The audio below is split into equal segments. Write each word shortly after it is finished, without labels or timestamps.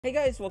Hey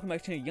guys, welcome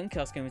back to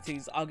YoungChaos Gaming. Today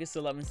is August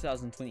 11,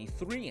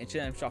 2023, and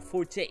today I'm shot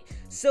for today.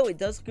 So it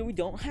does good, we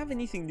don't have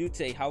anything new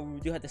today. However, we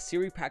do have the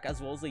Ciri pack as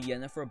well as the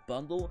Yennefer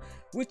bundle,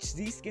 which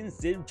these skins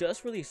did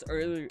just release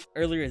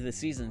earlier this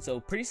season. So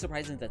pretty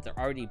surprising that they're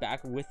already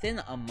back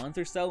within a month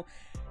or so.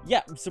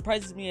 Yeah,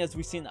 surprises me as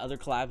we've seen other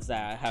collabs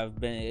that have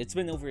been, it's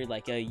been over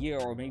like a year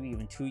or maybe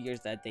even 2 years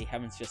that they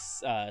haven't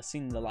just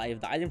seen the light of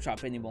the item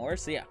shop anymore.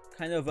 So yeah,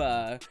 kind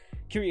of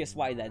curious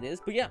why that is,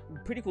 but yeah,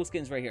 pretty cool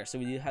skins right here. So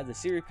we do have the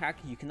Ciri pack.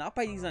 You cannot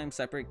buy these items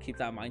separate, keep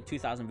that in mind.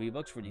 2,000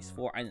 V-Bucks for these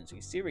 4 items.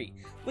 Ciri,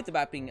 with the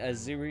bat being a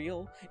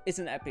Zerial. It's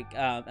an epic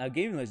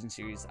Gaming Legend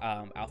series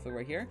outfit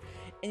right here.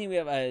 And then we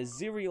have a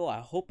Zerial,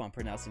 I hope I'm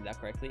pronouncing that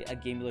correctly, a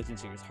Gaming Legend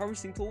series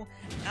harvesting tool,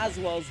 as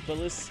well as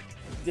Billis.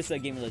 This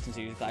Gaming Legend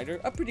series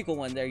glider, a pretty cool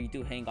one there. You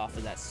do hang off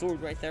of that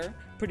sword right there,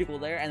 pretty cool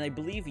there. And I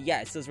believe,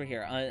 yeah, it says right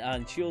here,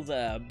 unshield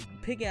the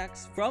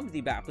pickaxe from the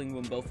battling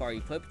when both are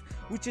equipped,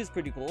 which is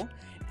pretty cool.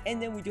 And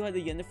then we do have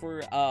the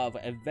Yennefer of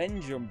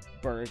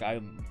Vengerburg.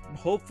 I'm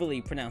hopefully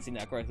pronouncing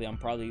that correctly. I'm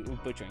probably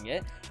butchering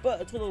it.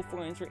 But a total of 4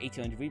 items for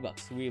 1,800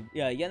 V-Bucks. We have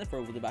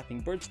Yennefer with the backing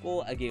Bird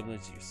Skull, a Game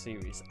Legend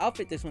Series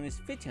outfit. This one is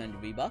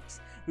 1,500 V-Bucks.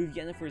 We have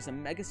Yennefer's a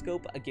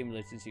Megascope, a Game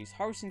Legend Series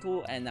harvesting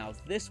tool. And now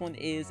this one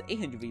is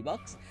 800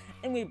 V-Bucks.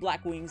 And we have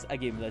Black Wings, a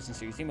Game Legend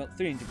Series emote,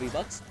 300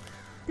 V-Bucks.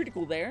 Pretty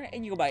cool there,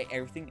 and you can buy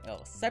everything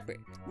else separate.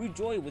 We have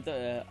Joy with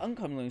the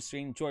uncommon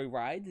stream Joy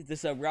Ride.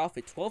 This Ralph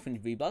at 1,200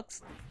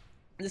 V-Bucks.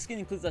 This skin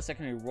includes the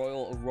secondary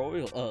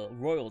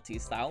royalty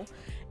style,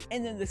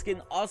 and then the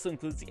skin also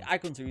includes the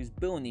Icon Series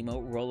Bill and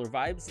emote Roller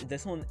Vibes.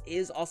 This one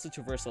is also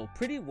traversal,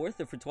 pretty worth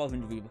it for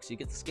 1,200 V-Bucks. You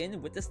get the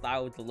skin with the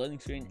style, with the loading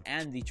screen,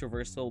 and the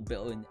traversal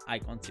Bill and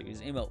Icon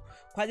Series emote.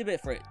 Quite a bit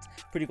for it.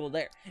 Pretty cool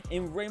there.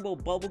 In Rainbow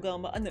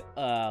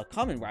Bubblegum,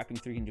 common wrapping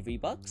 300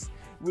 V-Bucks.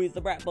 With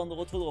the Brat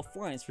bundle, a total of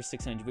 4 items for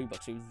 600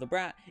 V-Bucks. With the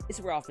Brat, it's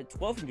a Ralph at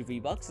 1,200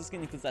 V-Bucks. The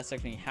skin includes that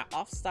secondary hat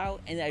off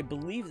style, and I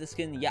believe the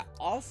skin, yeah,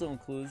 also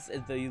includes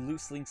the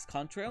loose links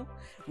contrail.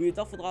 We have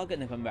Duffel Dog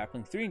and the come back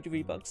 300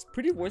 V-Bucks.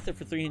 Pretty worth it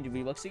for 300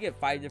 V-Bucks. You get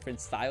 5 different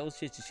styles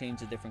just to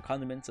change the different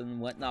condiments and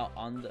whatnot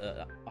on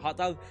the hot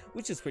dog,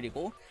 which is pretty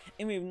cool.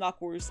 And we have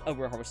Knock Wars, a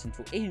rare harvesting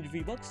tool, 800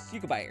 V-Bucks.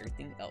 You can buy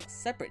everything else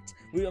separate.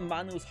 We have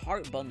Mano's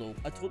Heart bundle,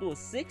 a total of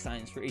 6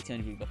 items for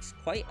 1,800 V-Bucks.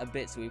 Quite a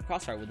bit. So we have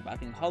Crossheart with the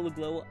backing Hollow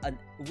Glow, a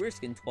rare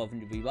skin,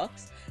 1,200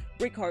 V-Bucks.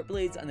 Break Heart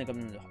Blades and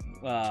the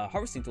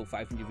harvesting tool,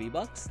 500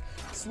 V-Bucks.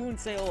 Swoon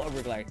Sail, a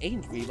regular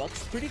 800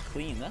 V-Bucks. Pretty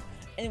clean.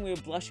 And we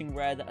have Blushing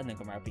Red, and then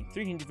come wrapping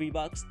 300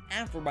 V-Bucks.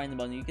 And for buying the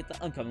bundle, you get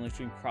the uncommon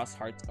string Cross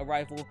Hearts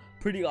Arrival.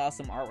 Pretty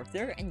awesome artwork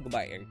there, and you can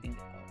buy everything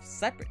else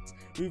separate.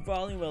 We have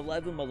Volume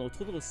 11 bundle,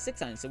 total of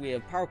 6 items. So we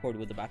have Power Cord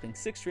with the backing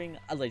 6 string,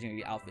 a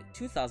legendary outfit,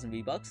 2,000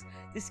 V-Bucks.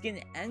 The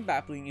skin and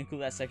battling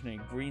include that secondary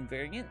green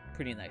variant,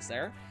 pretty nice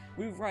there.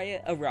 We have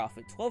Riot, a rare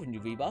outfit,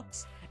 1,200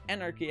 V-Bucks.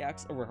 Anarchy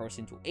Axe, a rare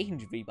harvesting tool,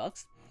 800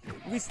 V-Bucks.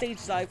 We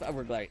Stage Dive, a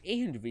regular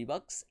 800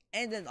 V-Bucks.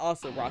 And then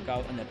also Rock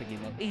Out, an epic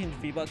game of 800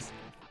 V-Bucks.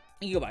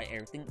 You can buy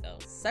everything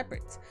else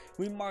separate.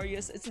 With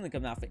Marius, it's gonna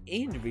come out for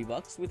 800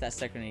 V-Bucks with that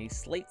secondary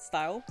slate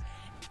style.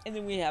 And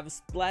then we have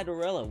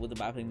Splatterella with the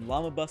battling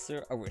Llama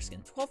Buster, a rare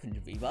skin,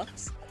 1,200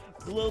 V-Bucks.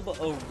 Globe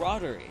of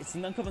Rotter, it's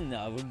an uncommon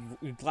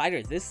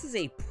glider. This is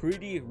a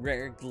pretty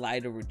rare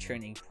glider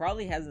returning.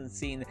 Probably hasn't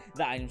seen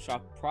the item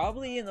shop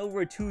probably in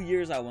over 2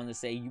 years, I want to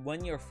say,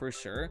 1 year for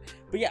sure.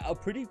 But yeah, a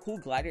pretty cool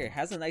glider. It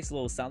has a nice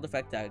little sound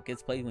effect that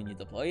gets played when you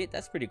deploy it.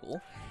 That's pretty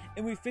cool.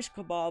 And we Fish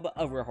Kebab,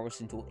 a rare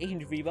harvesting tool,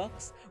 800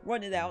 V-Bucks.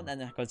 Run It Out,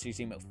 and then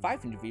consider about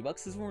 500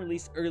 V-Bucks. This one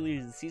released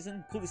earlier this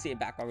season. Cool to see it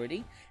back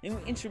already. And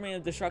we Instrument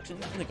of Destruction,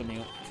 and then coming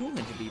out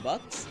 200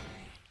 V-Bucks.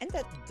 And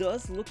that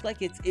does look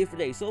like it's it for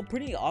today. So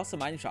pretty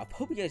awesome item shop.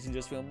 Hope you guys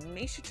enjoyed this video.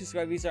 Make sure to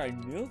subscribe if you are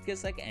new, give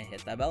us a like, and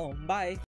hit that bell. Bye.